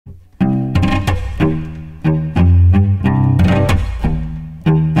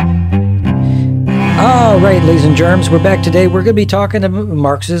right, ladies and germs, we're back today. We're going to be talking about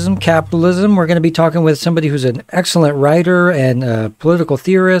Marxism, capitalism. We're going to be talking with somebody who's an excellent writer and a political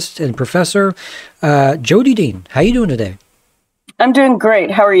theorist and professor, Jodi Dean. How you doing today? I'm doing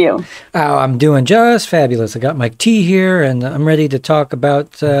great. How are you? Oh, I'm doing just fabulous. I got my tea here, and I'm ready to talk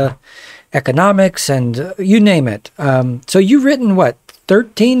about economics and you name it. So you've written, what,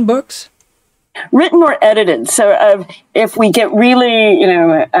 13 books? Written or edited. So if we get really,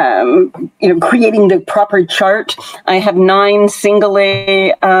 creating the proper chart, I have 9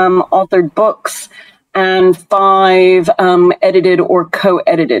 singly authored books and 5 edited or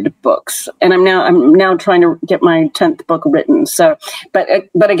co-edited books. And I'm now trying to get my 10th book written. So, but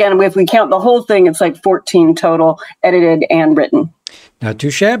again, if we count the whole thing, it's like 14 total, edited and written. Not too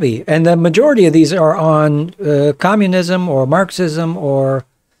shabby. And the majority of these are on communism or Marxism or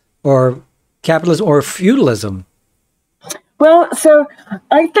capitalism or feudalism. Well, so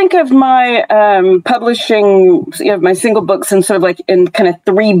I think of my publishing, my single books in sort of like in kind of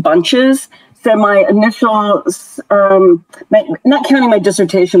 3 bunches. So my initial, not counting my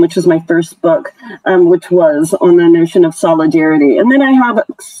dissertation, which was my first book, which was on the notion of solidarity. And then I have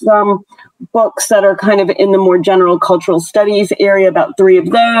some books that are kind of in the more general cultural studies area, about 3 of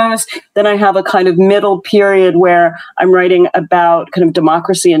those. Then I have a kind of middle period where I'm writing about kind of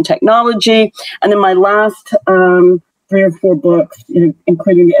democracy and technology. And then my last 3 or 4 books,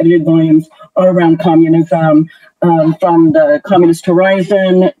 including the edited volumes, are around communism, from the Communist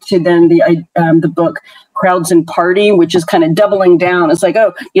Horizon to then the book Crowds and Party, which is kind of doubling down. It's like,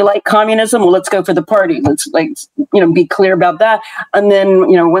 oh, you like communism? Well, let's go for the party. Let's be clear about that. And then,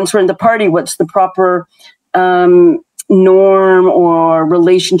 once we're in the party, what's the proper norm or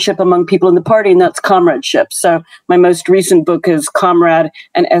relationship among people in the party? And that's comradeship. So my most recent book is Comrade,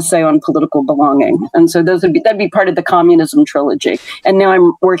 an essay on political belonging. And so that'd be part of the communism trilogy. And now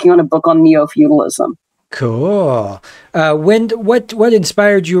I'm working on a book on neo-feudalism. Cool. What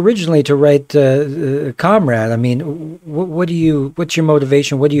inspired you originally to write Comrade? I mean, what's your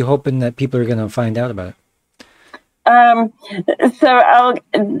motivation? What are you hoping that people are going to find out about it?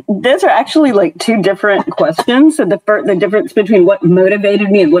 Those are actually like 2 different questions. So the difference between what motivated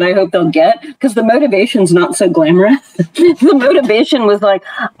me and what I hope they'll get, because the motivation's not so glamorous. The motivation was like,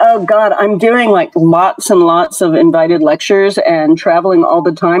 oh God, I'm doing like lots and lots of invited lectures and traveling all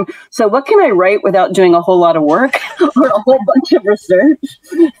the time. So what can I write without doing a whole lot of work or a whole bunch of research?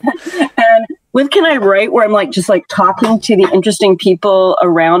 And what can I write where I'm just talking to the interesting people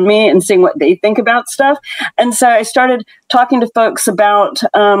around me and seeing what they think about stuff? And so I started talking to folks about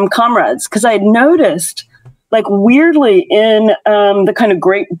comrades, because I had noticed, weirdly, in the kind of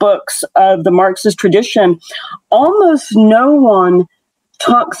great books of the Marxist tradition, almost no one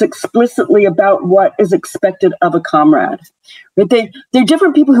talks explicitly about what is expected of a comrade. They're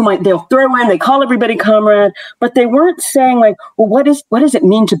different people who they'll throw in, they call everybody comrade, but they weren't saying well, what does it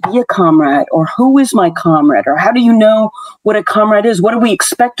mean to be a comrade, or who is my comrade, or how do you know what a comrade is? What do we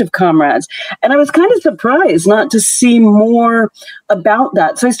expect of comrades? And I was kind of surprised not to see more about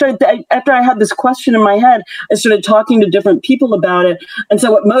that. So after I had this question in my head, I started talking to different people about it. And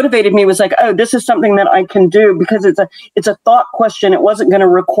so what motivated me was oh, this is something that I can do, because it's a thought question. It wasn't going to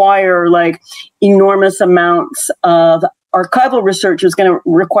require enormous amounts of archival research. Is going to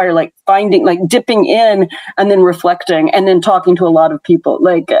require finding, dipping in and then reflecting and then talking to a lot of people.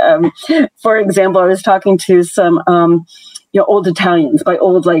 For example, I was talking to some old Italians, by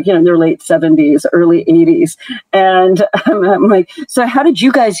old, their late 70s, early 80s. And I'm like, so how did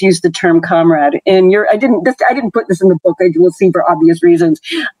you guys use the term comrade in your, I didn't put this in the book, I will see for obvious reasons.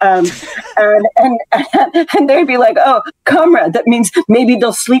 And they'd be like, oh, comrade, that means maybe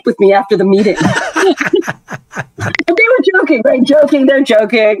they'll sleep with me after the meeting. And they were joking, right? They're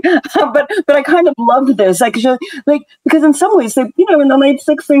joking. But I kind of loved this, because in some ways, they, in the late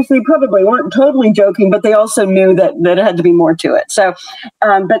 60s, they probably weren't totally joking, but they also knew that it had to be more to it. So,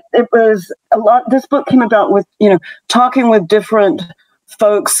 but it was a lot. This book came about with, talking with different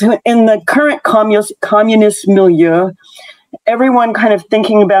folks who, in the current communist milieu, everyone kind of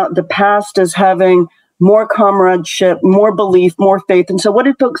thinking about the past as having more comradeship, more belief, more faith. And so what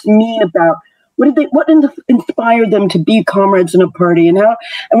did folks mean about what inspired them to be comrades in a party, and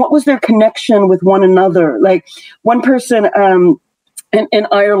what was their connection with one another? One person in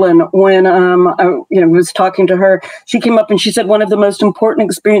Ireland, when I was talking to her, she came up and she said one of the most important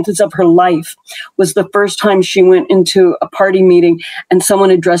experiences of her life was the first time she went into a party meeting and someone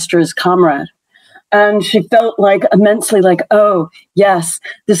addressed her as comrade. And she felt like immensely like, oh, yes,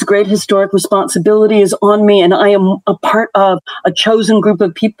 this great historic responsibility is on me, and I am a part of a chosen group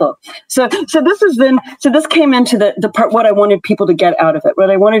of people. So this came into the part, what I wanted people to get out of it. What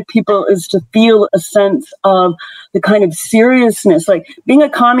I wanted people is to feel a sense of the kind of seriousness. Like, being a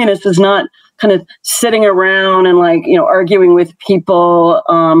communist is not kind of sitting around and arguing with people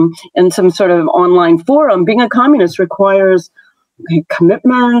in some sort of online forum. Being a communist requires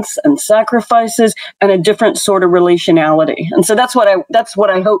commitments and sacrifices and a different sort of relationality. And so that's what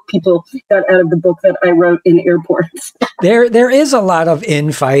I hope people got out of the book that I wrote in airports. There is a lot of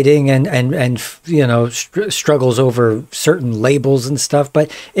infighting and struggles over certain labels and stuff, but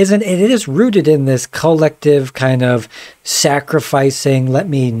it is rooted in this collective kind of sacrificing, let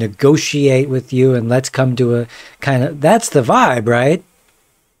me negotiate with you and let's come to a kind of, that's the vibe, right?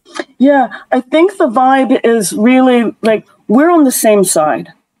 Yeah, I think the vibe is really like, we're on the same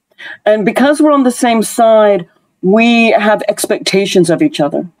side. And because we're on the same side, we have expectations of each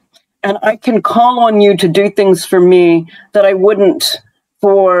other. And I can call on you to do things for me that I wouldn't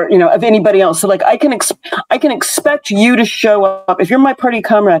for, of anybody else. So like, I can expect you to show up. If you're my party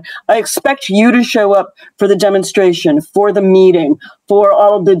comrade, I expect you to show up for the demonstration, for the meeting, for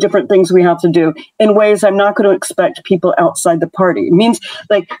all of the different things we have to do in ways I'm not going to expect people outside the party. It means,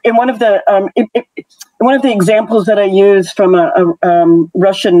 like, in one of the examples that I use from a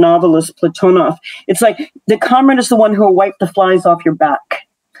Russian novelist, Platonov, it's like the comrade is the one who will wipe the flies off your back.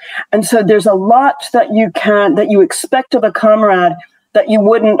 And so there's a lot that you expect of a comrade that you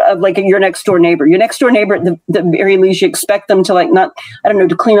wouldn't of like your next door neighbor. Your next door neighbor, at the very least, you expect them to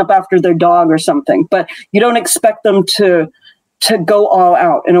to clean up after their dog or something, but you don't expect them to go all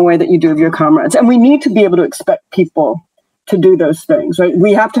out in a way that you do of your comrades. And we need to be able to expect people to do those things, right?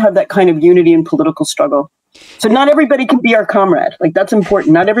 We have to have that kind of unity in political struggle. So not everybody can be our comrade. Like, that's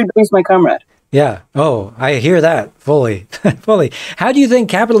important. Not everybody's my comrade. Yeah. Oh, I hear that fully. Fully. How do you think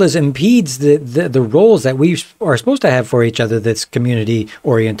capitalism impedes the roles that we are supposed to have for each other, this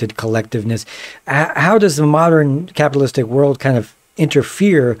community-oriented collectiveness? How does the modern capitalistic world kind of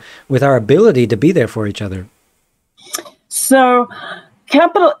interfere with our ability to be there for each other? So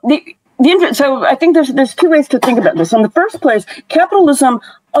so I think there's two ways to think about this. In the first place, capitalism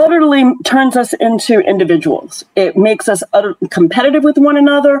utterly turns us into individuals. It makes us competitive with one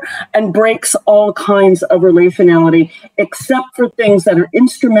another and breaks all kinds of relationality, except for things that are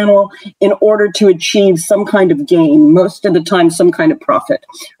instrumental in order to achieve some kind of gain, most of the time some kind of profit,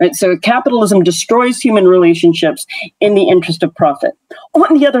 right? So capitalism destroys human relationships in the interest of profit.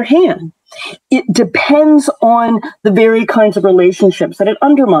 On the other hand, it depends on the very kinds of relationships that it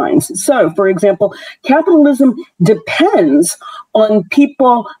undermines. So, for example, capitalism depends on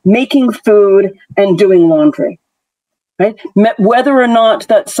people making food and doing laundry, right? Whether or not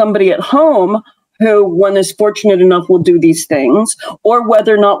that's somebody at home who one is fortunate enough will do these things, or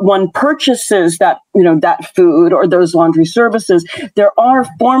whether or not one purchases that food or those laundry services, there are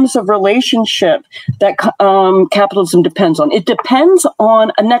forms of relationship that capitalism depends on. It depends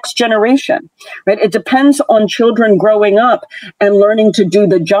on a next generation, right? It depends on children growing up and learning to do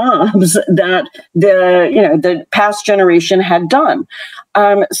the jobs that the past generation had done.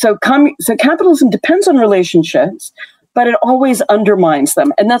 So capitalism depends on relationships, but it always undermines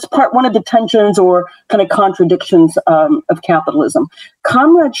them. And that's one of the tensions or kind of contradictions of capitalism.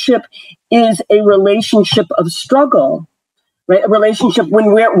 Comradeship is a relationship of struggle, right? A relationship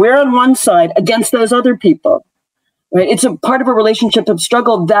when we're on one side against those other people, right? It's a part of a relationship of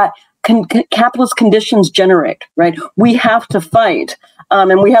struggle that capitalist conditions generate, right? We have to fight.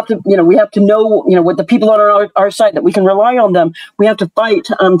 And we have to know, what the people on our side, that we can rely on them. We have to fight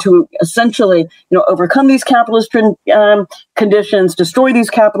to essentially, overcome these capitalist conditions, destroy these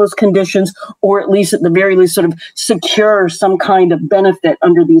capitalist conditions, or at least, at the very least, sort of secure some kind of benefit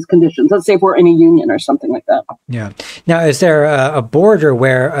under these conditions. Let's say if we're in a union or something like that. Yeah. Now, is there a border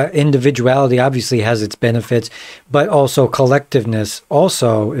where individuality obviously has its benefits, but also collectiveness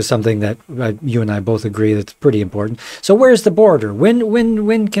also is something that you and I both agree that's pretty important. So where's the border?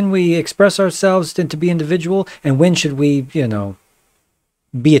 When can we express ourselves to be individual, and when should we,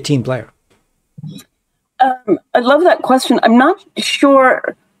 be a team player? I love that question. I'm not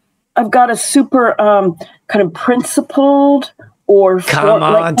sure I've got a super kind of principled or...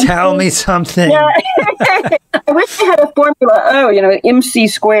 Tell me something. Yeah. I wish I had a formula, MC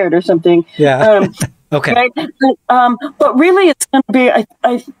squared or something. Yeah. Okay. Right? But really it's going to be,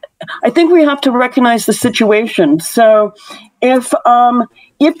 I think we have to recognize the situation. So if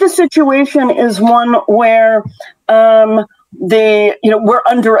the situation is one where we're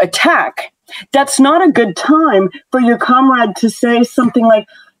under attack, that's not a good time for your comrade to say something like,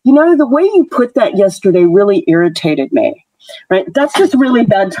 you know, the way you put that yesterday really irritated me. Right, that's just really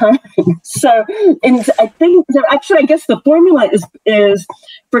bad timing. So, and I think that actually, I guess the formula is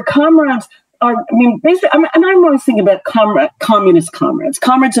for comrades. I mean, basically, I'm always thinking about communist comrades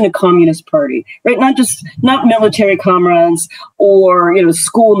in a communist party, right? Not military comrades or, you know,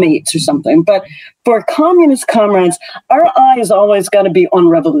 schoolmates or something, but for communist comrades, our eye is always got to be on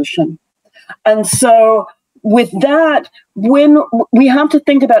revolution, and so. With that, when we have to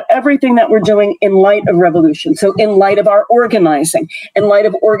think about everything that we're doing in light of revolution, so in light of our organizing, in light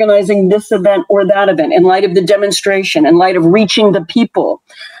of organizing this event or that event, in light of the demonstration, in light of reaching the people.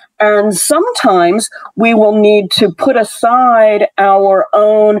 And sometimes we will need to put aside our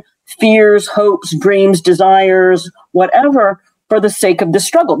own fears, hopes, dreams, desires, whatever, for the sake of the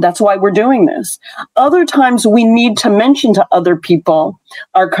struggle. That's why we're doing this. Other times we need to mention to other people,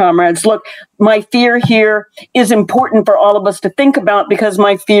 our comrades, look, my fear here is important for all of us to think about because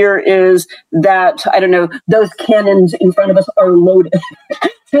my fear is that, I don't know, those cannons in front of us are loaded.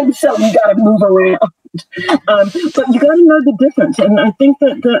 And so we got to move around. But you got to know the difference. And I think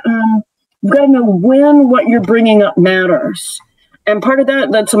that you got to know when what you're bringing up matters. And part of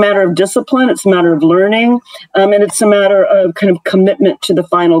that's a matter of discipline, it's a matter of learning, and it's a matter of kind of commitment to the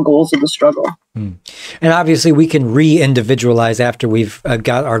final goals of the struggle. And obviously we can re-individualize after we've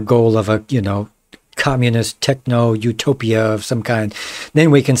got our goal of a, you know, communist techno-utopia of some kind. Then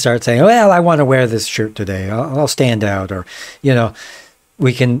we can start saying, well, I want to wear this shirt today. I'll stand out, or, you know,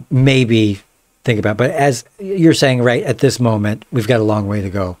 we can maybe think about, but as you're saying, right, at this moment, we've got a long way to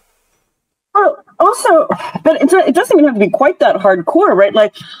go. Also, but it doesn't even have to be quite that hardcore, right?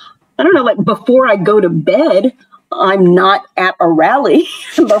 Like, I don't know, like before I go to bed, I'm not at a rally.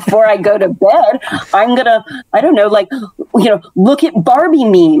 Before I go to bed, I'm gonna, I don't know, like, you know, look at Barbie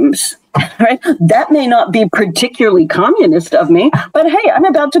memes, right? That may not be particularly communist of me, but hey, I'm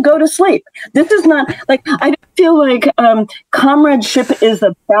about to go to sleep. This is not, like, I feel like comradeship is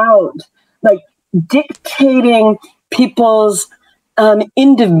about, like, dictating people's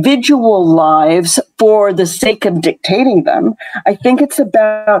individual lives for the sake of dictating them. I think it's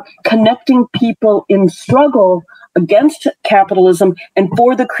about connecting people in struggle against capitalism and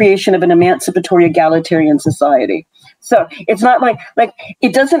for the creation of an emancipatory egalitarian society. So it's not like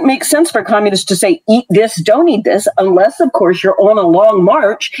it doesn't make sense for communists to say, eat this, don't eat this, unless, of course, you're on a long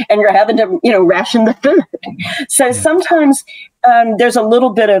march and you're having to, you know, ration the food. So sometimes there's a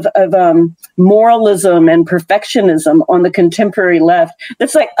little bit of moralism and perfectionism on the contemporary left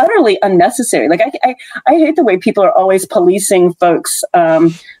that's like utterly unnecessary. Like I hate the way people are always policing folks'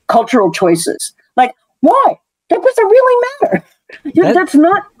 cultural choices. Like, why? That doesn't really matter. That's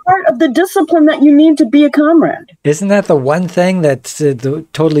not part of the discipline that you need to be a comrade. Isn't that the one thing that's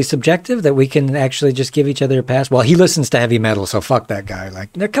totally subjective, that we can actually just give each other a pass? Well, he listens to heavy metal, so fuck that guy.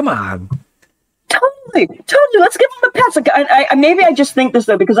 Like, no, come on. Totally. Let's give him a pass. Like, maybe I just think this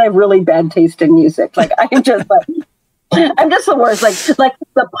though because I have really bad taste in music. Like I'm just the worst. Like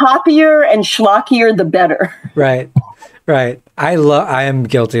the poppier and schlockier, the better. Right. I am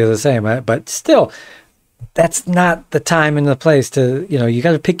guilty of the same, but still. That's not the time and the place to, you know, you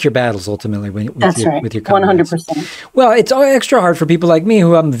got to pick your battles ultimately with your comrades. 100%. Well, it's extra hard for people like me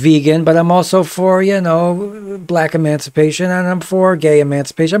who I'm vegan, but I'm also for, you know, black emancipation, and I'm for gay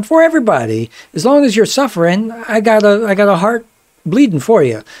emancipation. I'm for everybody. As long as you're suffering, I got a heart bleeding for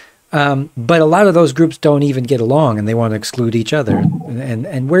you. But a lot of those groups don't even get along, and they want to exclude each other.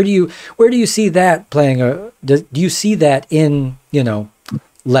 And where do you see that playing do you see that in, you know,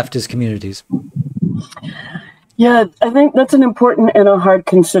 leftist communities? Yeah, I think that's an important and a hard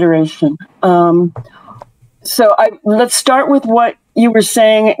consideration. So let's start with what you were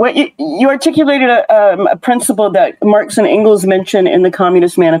saying. What you articulated a principle that Marx and Engels mention in the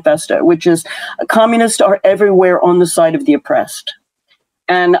Communist Manifesto, which is communists are everywhere on the side of the oppressed.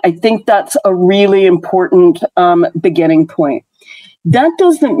 And I think that's a really important beginning point. That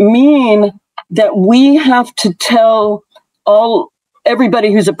doesn't mean that we have to tell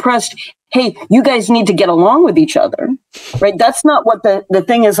everybody who's oppressed, hey, you guys need to get along with each other, right? That's not what the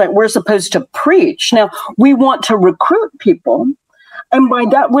thing is like we're supposed to preach. Now, we want to recruit people. And by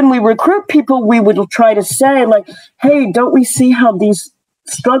that, when we recruit people, we would try to say like, hey, don't we see how these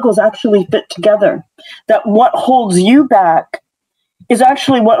struggles actually fit together? That what holds you back is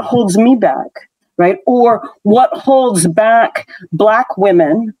actually what holds me back, right? Or what holds back Black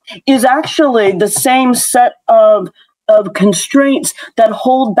women is actually the same set of constraints that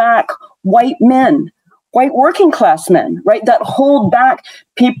hold back white men white working class men, right, that hold back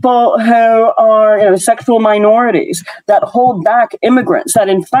people who are, sexual minorities, that hold back immigrants, that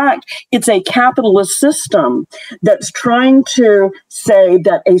in fact, it's a capitalist system that's trying to say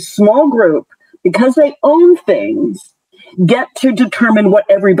that a small group, because they own things, get to determine what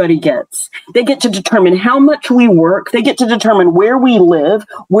everybody gets. They get to determine how much we work. They get to determine where we live,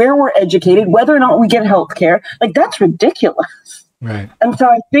 where we're educated, whether or not we get health care. Like, that's ridiculous. Right. And so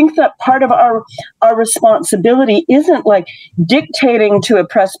I think that part of our responsibility isn't like dictating to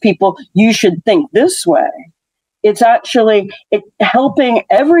oppressed people, you should think this way. It's actually helping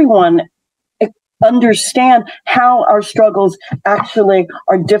everyone understand how our struggles actually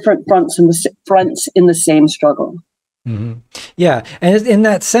are different fronts in the same struggle. Mm-hmm. Yeah, and in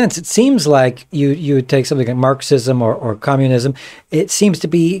that sense, it seems like you would take something like Marxism or communism. It seems to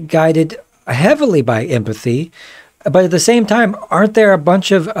be guided heavily by empathy, but at the same time, aren't there a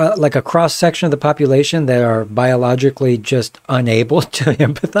bunch of like a cross section of the population that are biologically just unable to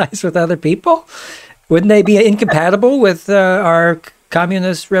empathize with other people? Wouldn't they be incompatible with our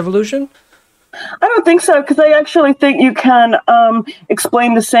communist revolution? I don't think so, because I actually think you can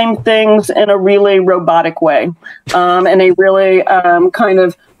explain the same things in a really robotic way, in a really kind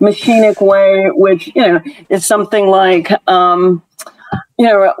of machinic way, which, is something like,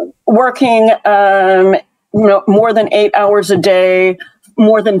 working, more than 8 hours a day,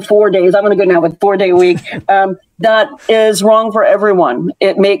 more than 4 days. I'm going to go now with 4-day week. That is wrong for everyone.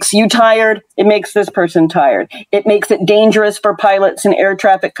 It makes you tired. It makes this person tired. It makes it dangerous for pilots and air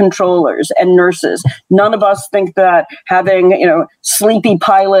traffic controllers and nurses. None of us think that having, sleepy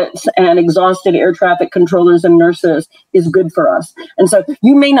pilots and exhausted air traffic controllers and nurses is good for us. And so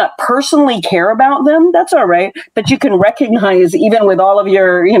you may not personally care about them. That's all right. But you can recognize, even with all of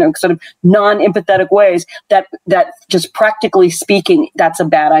your, sort of non-empathetic ways, that just practically speaking, that's a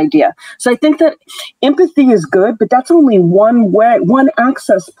bad idea. So I think that empathy is good, but that's only one way, one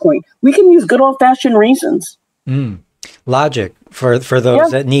access point. We can use good old-fashioned reasons. Logic for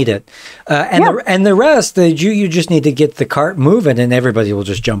those that need it, and the rest, you just need to get the cart moving, and everybody will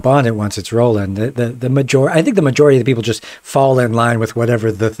just jump on it once it's rolling. The majority, I think, the majority of the people just fall in line with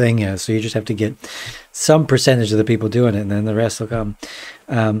whatever the thing is. So you just have to get some percentage of the people doing it, and then the rest will come.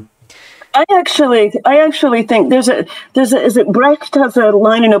 I actually think there's Brecht has a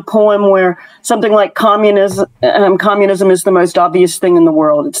line in a poem where something like communism is the most obvious thing in the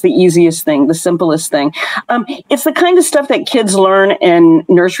world. It's the easiest thing, the simplest thing. It's the kind of stuff that kids learn in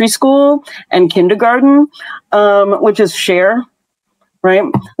nursery school and kindergarten, which is share, right?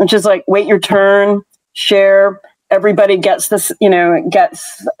 Which is like, wait your turn, share. Everybody gets this,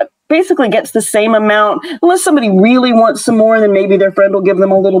 basically gets the same amount, unless somebody really wants some more, then maybe their friend will give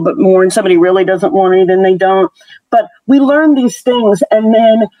them a little bit more, and somebody really doesn't want it, then they don't. But we learn these things, and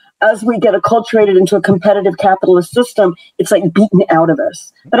then as we get acculturated into a competitive capitalist system, it's like beaten out of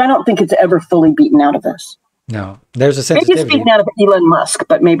us. But I don't think it's ever fully beaten out of us. No, there's a sensitivity. Maybe it's beaten out of Elon Musk,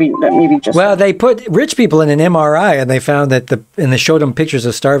 but maybe just. Well, they put rich people in an MRI, and they found that and they showed them pictures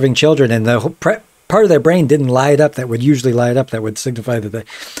of starving children, and the whole part of their brain didn't light up that would usually light up that would signify that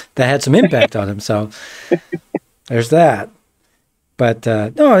they had some impact on them. So there's that. But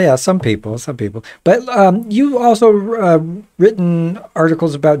some people. But you also written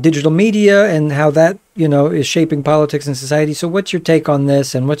articles about digital media and how that is shaping politics and society. So what's your take on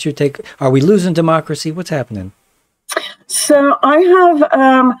this? And what's your take? Are we losing democracy? What's happening? So I have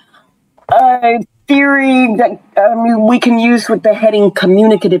a theory that we can use with the heading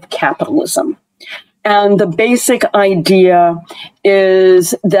communicative capitalism. And the basic idea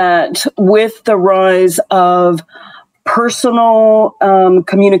is that with the rise of personal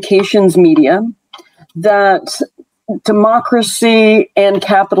communications media, that democracy and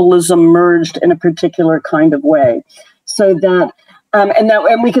capitalism merged in a particular kind of way. So that,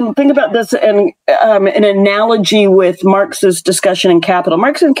 and we can think about this in an analogy with Marx's discussion in Capital.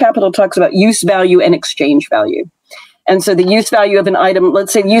 Marx in Capital talks about use value and exchange value. And so the use value of an item,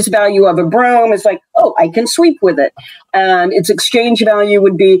 let's say the use value of a broom is like, oh, I can sweep with it. And its exchange value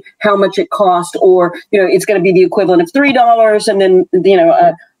would be how much it cost, or, it's going to be the equivalent of $3. And then,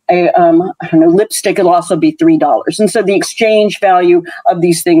 lipstick will also be $3. And so the exchange value of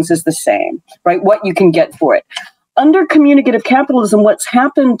these things is the same, right? What you can get for it. Under communicative capitalism, what's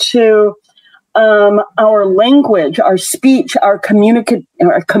happened to our language, our speech, our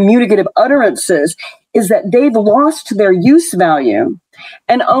communicative utterances is that they've lost their use value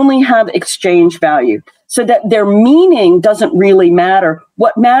and only have exchange value. so that their meaning doesn't really matter.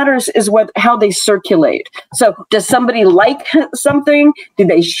 What matters is how they circulate. So does somebody like something? Do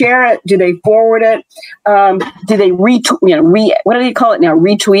they share it? Do they forward it? Do they what do they call it now?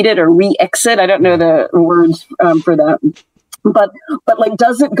 Retweet it or re-exit? I don't know the words for that. But like,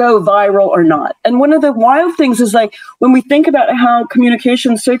 does it go viral or not? And one of the wild things is, like, when we think about how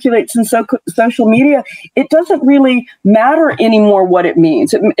communication circulates in social media, it doesn't really matter anymore what it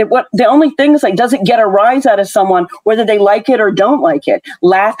means. The only thing is, like, does it get a rise out of someone, whether they like it or don't like it,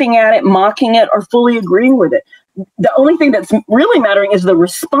 laughing at it, mocking it, or fully agreeing with it? The only thing that's really mattering is the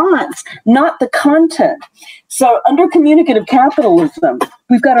response, not the content. So under communicative capitalism,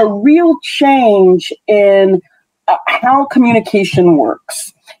 we've got a real change in how communication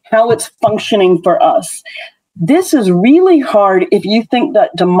works, how it's functioning for us. This is really hard if you think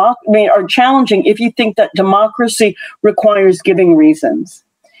that or challenging if you think that democracy requires giving reasons.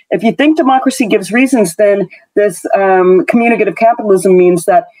 If you think democracy gives reasons, then this communicative capitalism means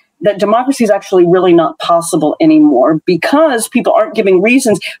that democracy is actually really not possible anymore, because people aren't giving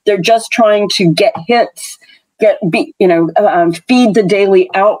reasons. They're just trying to get hits, feed the daily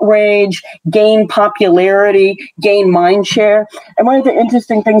outrage, gain popularity, gain mind share. And one of the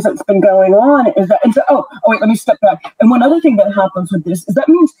interesting things that's been going on is that, let me step back. And one other thing that happens with this is that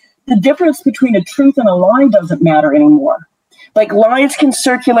means the difference between a truth and a lie doesn't matter anymore. Like, lies can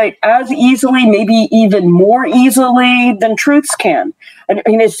circulate as easily, maybe even more easily than truths can.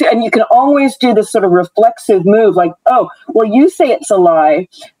 And you can always do this sort of reflexive move, like, oh, well, you say it's a lie.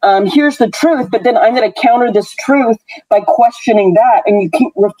 Here's the truth, but then I'm going to counter this truth by questioning that. And you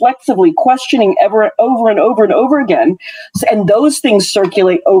keep reflexively questioning over and over again. And those things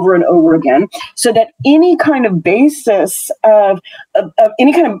circulate over and over again, so that any kind of basis of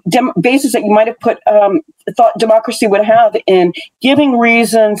any kind of basis that you might have thought democracy would have in giving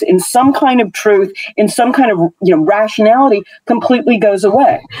reasons, in some kind of truth, in some kind of rationality, completely goes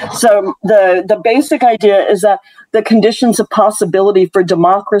away. So the basic idea is that the conditions of possibility for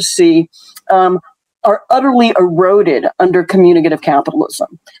democracy are utterly eroded under communicative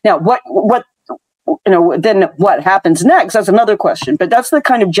capitalism. Now, then what happens next? That's another question. But that's the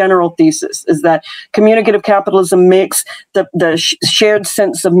kind of general thesis, is that communicative capitalism makes the shared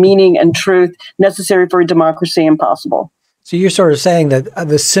sense of meaning and truth necessary for a democracy impossible. So you're sort of saying that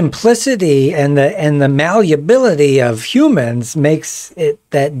the simplicity and the malleability of humans makes it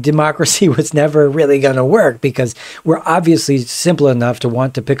that democracy was never really going to work, because we're obviously simple enough to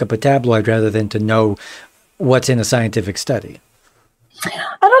want to pick up a tabloid rather than to know what's in a scientific study. I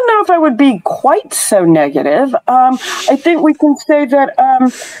don't know if I would be quite so negative. I think we can say that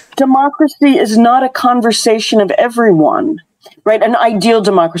democracy is not a conversation of everyone. Right, an ideal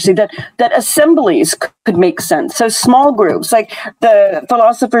democracy, that assemblies could make sense. So small groups, like the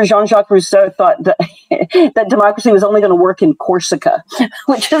philosopher Jean-Jacques Rousseau thought that democracy was only going to work in Corsica,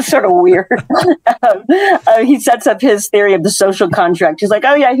 which is sort of weird. He sets up his theory of the social contract. He's like,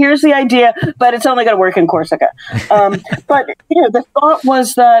 oh yeah, here's the idea, but it's only going to work in Corsica. But the thought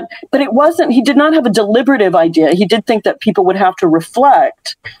was that, but it wasn't. He did not have a deliberative idea. He did think that people would have to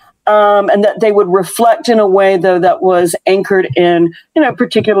reflect. And that they would reflect in a way, though, that was anchored in,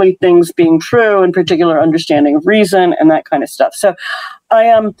 particularly things being true and particular understanding of reason and that kind of stuff. So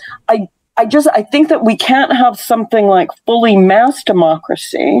I think that we can't have something like fully mass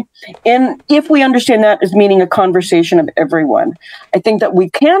democracy if we understand that as meaning a conversation of everyone. I think that we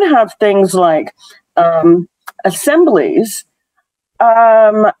can have things like assemblies,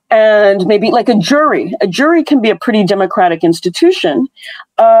 and maybe like a jury. A jury can be a pretty democratic institution,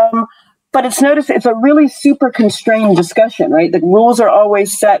 but it's a really super constrained discussion, right? The rules are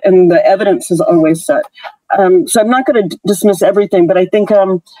always set and the evidence is always set. So I'm not going to dismiss everything, but I think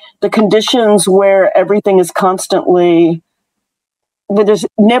the conditions where everything is constantly, where there's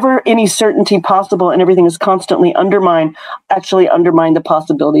never any certainty possible and everything is constantly undermined, actually undermine the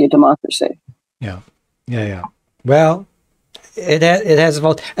possibility of democracy. Yeah. Well, it has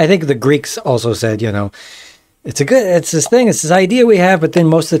evolved. I think the Greeks also said, it's this idea we have, but then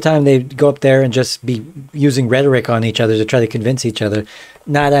most of the time they go up there and just be using rhetoric on each other to try to convince each other,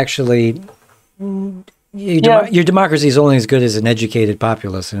 not actually. Your democracy is only as good as an educated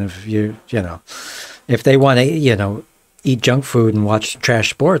populace, and if they want to, eat junk food and watch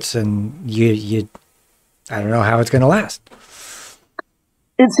trash sports, and I don't know how it's going to last.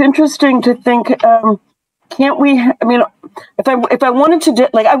 It's interesting to think. Can't we? I mean, if I wanted to,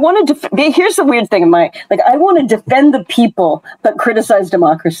 here's the weird thing in I want to defend the people, but criticize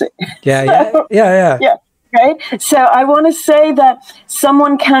democracy. Yeah. Right. So I want to say that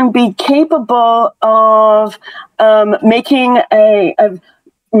someone can be capable of making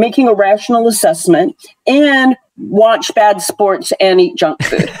making a rational assessment and watch bad sports and eat junk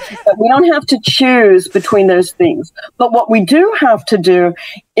food. But we don't have to choose between those things. But what we do have to do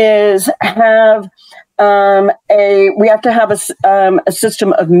is have we have to have a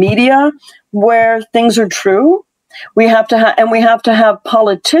system of media where things are true. We have to have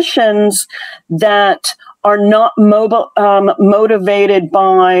politicians that are not motivated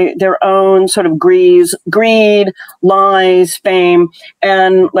by their own sort of greed, lies, fame.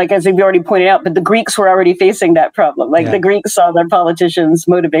 And like, as you've already pointed out, but the Greeks were already facing that problem. Like the Greeks saw their politicians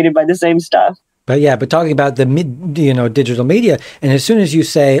motivated by the same stuff. But talking about the digital media, and as soon as you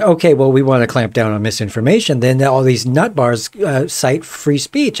say, okay, well, we want to clamp down on misinformation, then all these nut bars cite free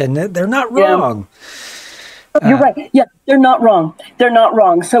speech, and they're not wrong. You're right. Yeah, they're not wrong. They're not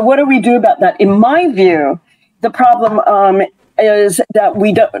wrong. So what do we do about that? In my view, the problem is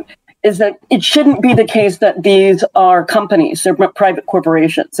that it shouldn't be the case that these are companies, they're private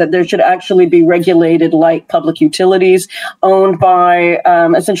corporations, that there should actually be regulated like public utilities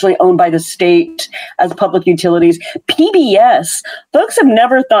essentially owned by the state as public utilities. PBS, folks have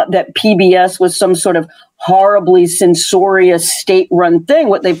never thought that PBS was some sort of horribly censorious state-run thing.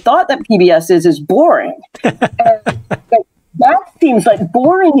 What they've thought that PBS is boring. That seems like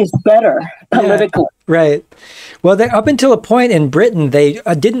boring is better politically. Yeah, right. Well, up until a point in Britain, they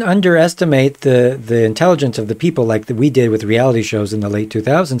didn't underestimate the intelligence of the people like we did with reality shows in the late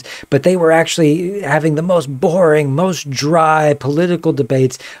 2000s, but they were actually having the most boring, most dry political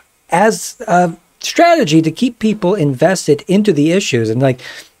debates as a strategy to keep people invested into the issues. And like,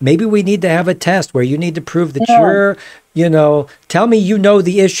 maybe we need to have a test where you need to prove that you're, tell me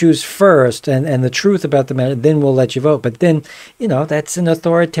the issues first and the truth about the matter, then we'll let you vote. But then, that's an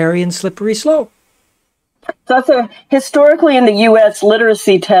authoritarian slippery slope. So historically in the U.S.,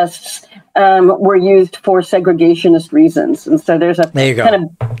 literacy tests were used for segregationist reasons. And so there's a kind of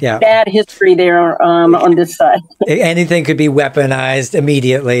bad history there on this side. Anything could be weaponized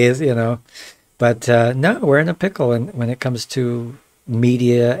immediately, But no, we're in a pickle when it comes to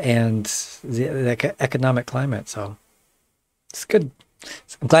media and the economic climate. So it's good.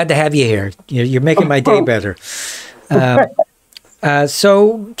 I'm glad to have you here. You're making my day better.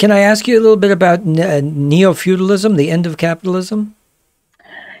 So can I ask you a little bit about neo-feudalism, the end of capitalism?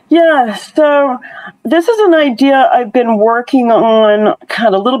 Yeah, so this is an idea I've been working on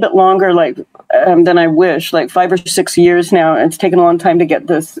kind of a little bit longer, than I wish, 5 or 6 years now. It's taken a long time to get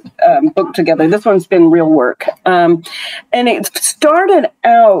this book together. This one's been real work. And it started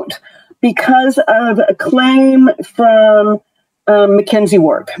out because of a claim from Mackenzie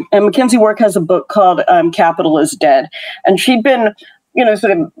Wark. And Mackenzie Wark has a book called Capital is Dead. And she'd been,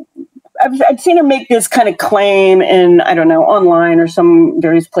 I'd seen her make this kind of claim in, online or some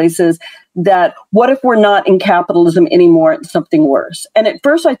various places that what if we're not in capitalism anymore, it's something worse. And at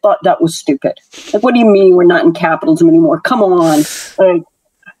first I thought that was stupid. Like, what do you mean we're not in capitalism anymore? Come on.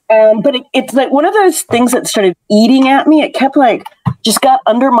 But it's like one of those things that started eating at me. It kept just got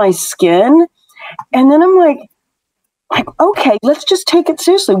under my skin. And then I'm like, okay, let's just take it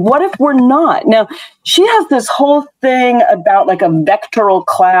seriously. What if we're not? Now, she has this whole thing about a vectoral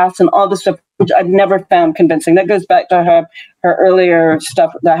class and all this stuff, which I've never found convincing. That goes back to her earlier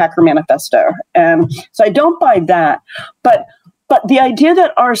stuff, the Hacker Manifesto. So I don't buy that. But the idea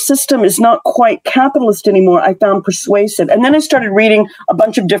that our system is not quite capitalist anymore, I found persuasive. And then I started reading a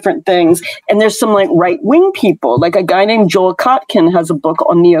bunch of different things. And there's some right-wing people, like a guy named Joel Kotkin has a book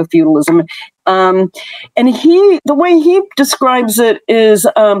on neo-feudalism. And the way he describes it is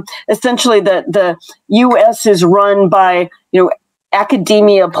essentially that the U.S. is run by,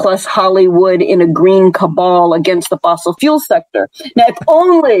 academia plus Hollywood in a green cabal against the fossil fuel sector. Now, if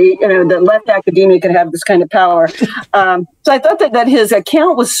only, the left academia could have this kind of power. So I thought that his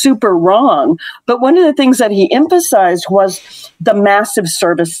account was super wrong. But one of the things that he emphasized was the massive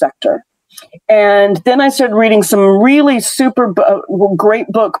service sector. And then I started reading some really super great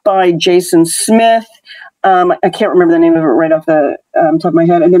book by Jason Smith. I can't remember the name of it right off the top of my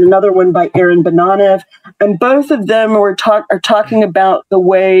head. And then another one by Aaron Bananev. And both of them are talking about the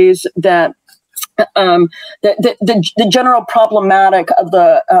ways that the general problematic of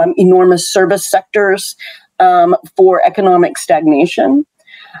the enormous service sectors for economic stagnation.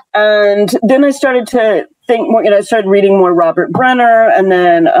 And then I started to think more, I started reading more Robert Brenner and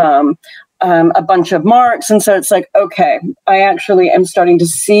then a bunch of Marx. And so it's okay, I actually am starting to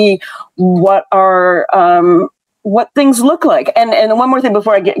see what our what things look like. And one more thing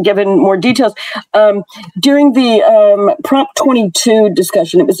before I give in more details. During the Prop 22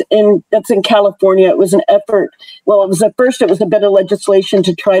 discussion, that's in California. It was an effort. Well, it was it was a bit of legislation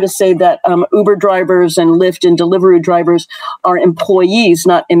to try to say that Uber drivers and Lyft and Deliveroo drivers are employees,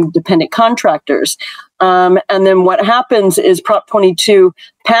 not independent contractors. And then what happens is Prop 22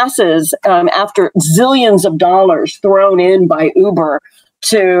 passes after zillions of dollars thrown in by Uber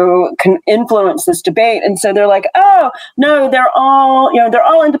to influence this debate. And so they're like, oh, no, they're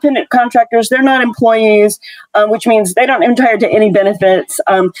all independent contractors. They're not employees, which means they don't entitle to any benefits.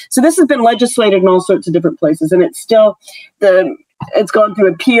 So this has been legislated in all sorts of different places. And it's still it's gone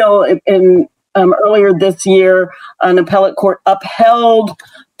through appeal in earlier this year. An appellate court upheld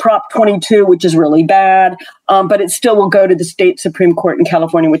Prop 22, which is really bad, but it still will go to the state Supreme Court in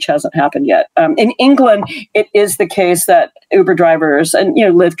California, which hasn't happened yet. In England, it is the case that Uber drivers and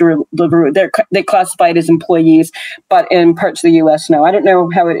Lyft or Deliveroo, they classified as employees, but in parts of the U.S., no. I don't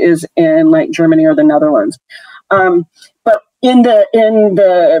know how it is in like Germany or the Netherlands. But in one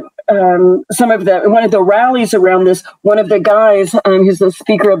of the rallies around this, one of the guys who's the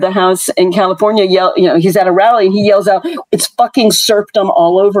Speaker of the House in California he's at a rally and he yells out, "It's fucking serfdom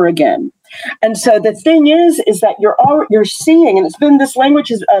all over again." And so the thing is that you're seeing, and it's been this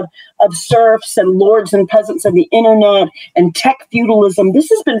language of serfs and lords and peasants and the internet and tech feudalism. This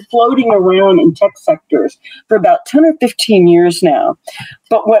has been floating around in tech sectors for about 10 or 15 years now.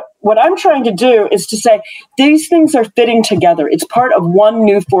 But what I'm trying to do is to say these things are fitting together. It's part of one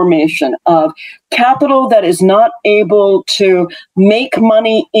new formation of capital that is not able to make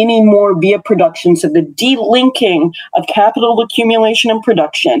money anymore via production. So the delinking of capital accumulation and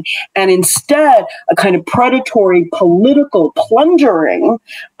production, and instead a kind of predatory political plundering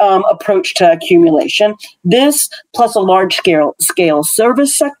approach to accumulation. This plus a large scale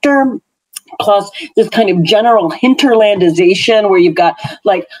service sector, plus this kind of general hinterlandization where you've got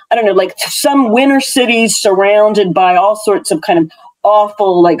like some winter cities surrounded by all sorts of kind of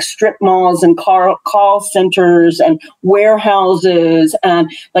awful like strip malls and call centers and warehouses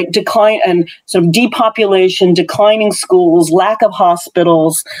and like decline and sort of depopulation, declining schools, lack of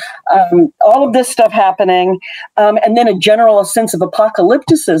hospitals, all of this stuff happening. And then a general sense of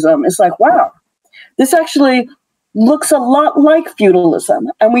apocalypticism. It's like, wow, this actually looks a lot like feudalism.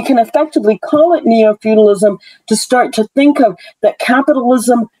 And we can effectively call it neo-feudalism to start to think of that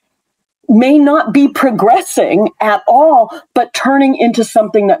capitalism may not be progressing at all, but turning into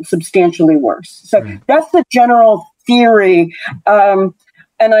something that's substantially worse. So that's the general theory. And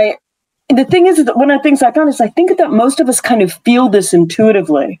the thing is that one of the things I found is I think that most of us kind of feel this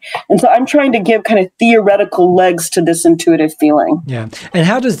intuitively. And so I'm trying to give kind of theoretical legs to this intuitive feeling. Yeah. And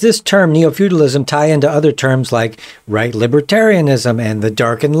how does this term neo-feudalism tie into other terms like right libertarianism and the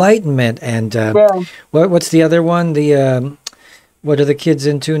Dark Enlightenment and what's the other one? What are the kids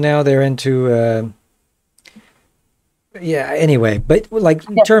into now? They're into, anyway, but like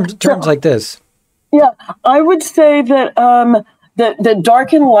terms like this. Yeah, I would say that the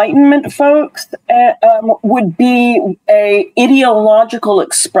Dark Enlightenment folks would be a ideological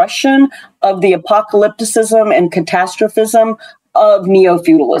expression of the apocalypticism and catastrophism of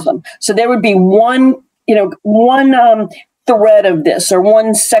neo-feudalism. So there would be one thread of this or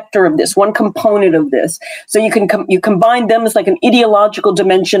one sector of this, one component of this. So you combine them as like an ideological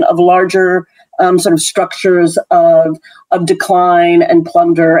dimension of larger sort of structures of decline and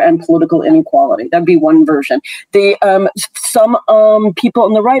plunder and political inequality. That'd be one version. Some people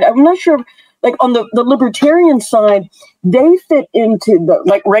on the right, I'm not sure, like on the libertarian side, they fit into the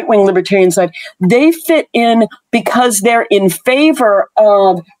like right-wing libertarian side, they fit in because they're in favor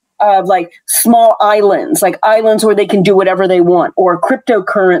of like small islands, like islands where they can do whatever they want, or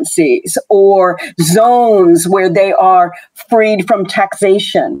cryptocurrencies, or zones where they are freed from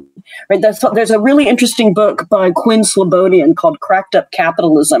taxation. Right? There's a really interesting book by Quinn Slobodian called Cracked Up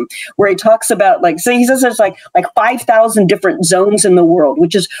Capitalism, where he talks about he says there's like 5,000 different zones in the world,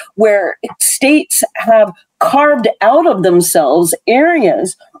 which is where states have carved out of themselves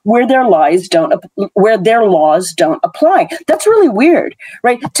areas where their laws don't apply. That's really weird,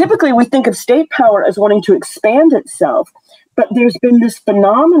 right? Typically, we think of state power as wanting to expand itself, but there's been this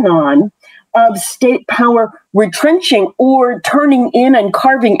phenomenon of state power retrenching or turning in and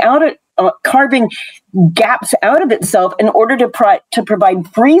carving gaps out of itself in order to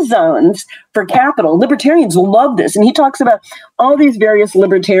provide free zones for capital. Libertarians love this, and he talks about all these various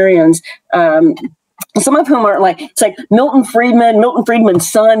libertarians. some of whom are like, it's like Milton Friedman, Milton Friedman's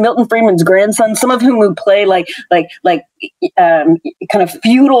son, Milton Friedman's grandson, some of whom who play kind of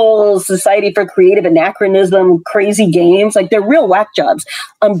feudal society for creative anachronism, crazy games. Like they're real whack jobs.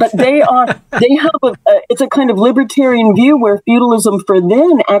 But they have it's a kind of libertarian view where feudalism for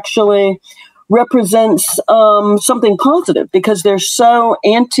them actually represents something positive because they're so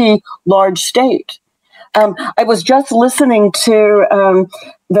anti-large state. I was just listening to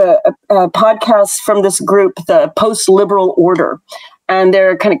the podcast from this group, the Post-Liberal Order, and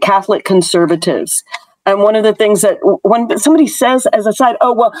they're kind of Catholic conservatives. And one of the things that when somebody says as a side,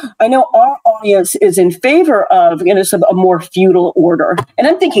 oh, well, I know our audience is in favor of, a more feudal order. And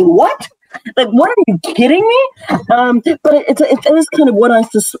I'm thinking, what? Like, what are you kidding me? But it is kind of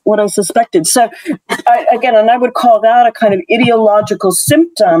what I suspected. So, I would call that a kind of ideological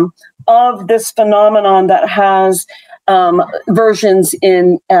symptom of this phenomenon that has versions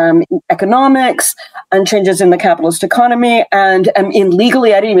in economics and changes in the capitalist economy. And in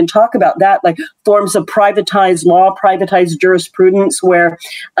legally, I didn't even talk about that, like forms of privatized law, privatized jurisprudence, where,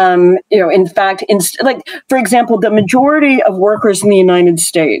 in fact, for example, the majority of workers in the United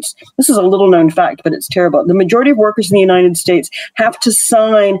States, this is a little known fact, but it's terrible. The majority of workers in the United States have to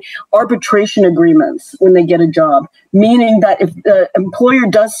sign arbitration agreements when they get a job, meaning that if the employer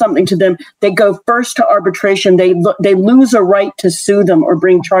does something to them, they go first to arbitration. They lose a right to sue them or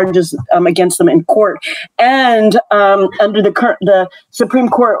bring charges against them in court. And under the Supreme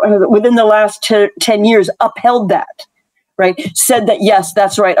Court, within the last 10 years, upheld that, right? Said that, yes,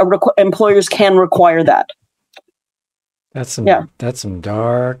 that's right. Employers can require that. That's some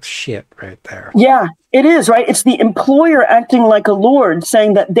dark shit right there. Yeah, it is, right? It's the employer acting like a lord,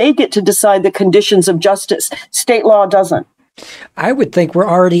 saying that they get to decide the conditions of justice. State law doesn't. I would think we're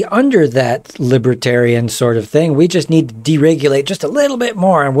already under that libertarian sort of thing. We just need to deregulate just a little bit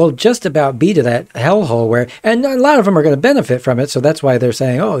more, and we'll just about be to that hellhole where, and a lot of them are going to benefit from it. So that's why they're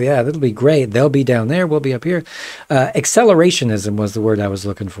saying, oh yeah, that'll be great. They'll be down there. We'll be up here. Accelerationism was the word I was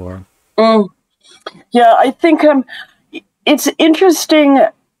looking for. Yeah, I think it's interesting.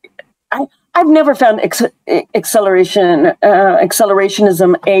 I've never found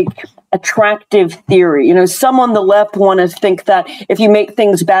accelerationism a attractive theory. Some on the left want to think that if you make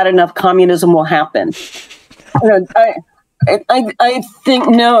things bad enough, communism will happen. I think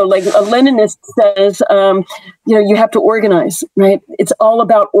no. Like a Leninist says, you have to organize, right? It's all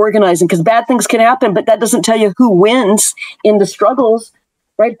about organizing because bad things can happen, but that doesn't tell you who wins in the struggles.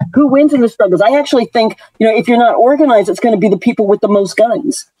 Right? Who wins in the struggles? I actually think, if you're not organized, it's going to be the people with the most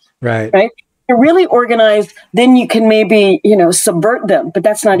guns. Right. Right. If you're really organized, then you can maybe, subvert them, but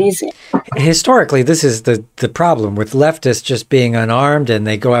that's not easy. Historically, this is the problem with leftists just being unarmed, and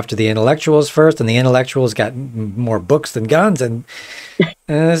they go after the intellectuals first, and the intellectuals got more books than guns, and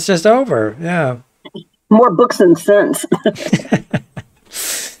it's just over. Yeah. More books than sense.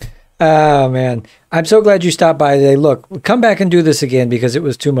 Oh, man. I'm so glad you stopped by today. Look, come back and do this again because it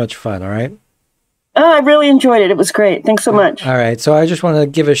was too much fun, all right? Oh, I really enjoyed it. It was great. Thanks so much. All right. So I just want to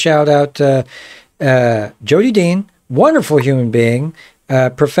give a shout out to Jodi Dean, wonderful human being,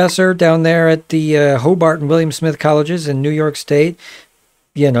 professor down there at the Hobart and William Smith Colleges in New York State.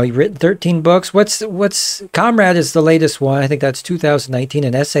 You've written 13 books. What's Comrade is the latest one. I think that's 2019,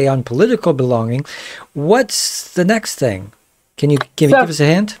 an essay on political belonging. What's the next thing? Can you give us a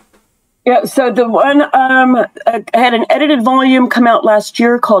hint? Yeah, so the one, I had an edited volume come out last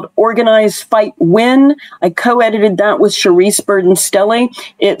year called Organize, Fight, Win. I co-edited that with Charisse Burden-Stelly.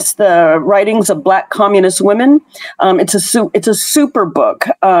 It's the writings of Black communist women. It's a super book.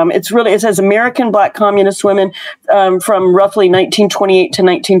 It says American Black communist women from roughly 1928 to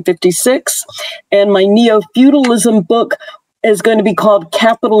 1956. And my neo-feudalism book is going to be called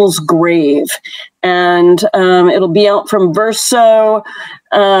Capital's Grave. And it'll be out from Verso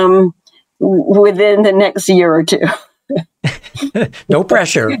within the next year or two. No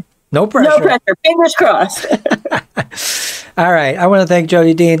pressure. No pressure. Fingers crossed. All right. I want to thank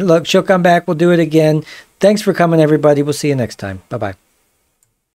Jodi Dean. Look, she'll come back. We'll do it again. Thanks for coming, everybody. We'll see you next time. Bye-bye.